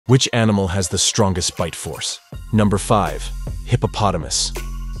Which animal has the strongest bite force? Number 5. Hippopotamus.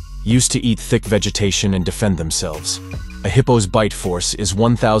 Used to eat thick vegetation and defend themselves. A hippo's bite force is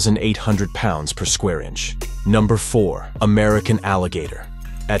 1,800 pounds per square inch. Number 4. American alligator.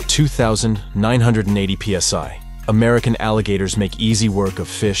 At 2,980 psi, American alligators make easy work of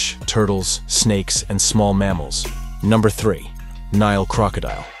fish, turtles, snakes, and small mammals. Number 3. Nile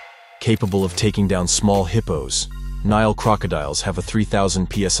crocodile. Capable of taking down small hippos, Nile crocodiles have a 3,000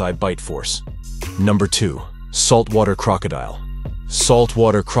 psi bite force. Number 2. Saltwater crocodile.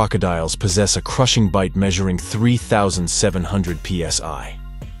 Saltwater crocodiles possess a crushing bite measuring 3,700 psi.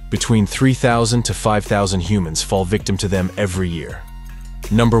 Between 3,000 to 5,000 humans fall victim to them every year.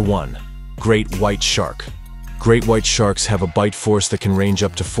 Number 1. Great white shark. Great white sharks have a bite force that can range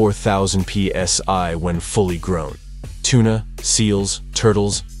up to 4,000 psi when fully grown. Tuna, seals,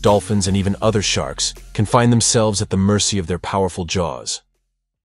 turtles, dolphins, and even other sharks can find themselves at the mercy of their powerful jaws.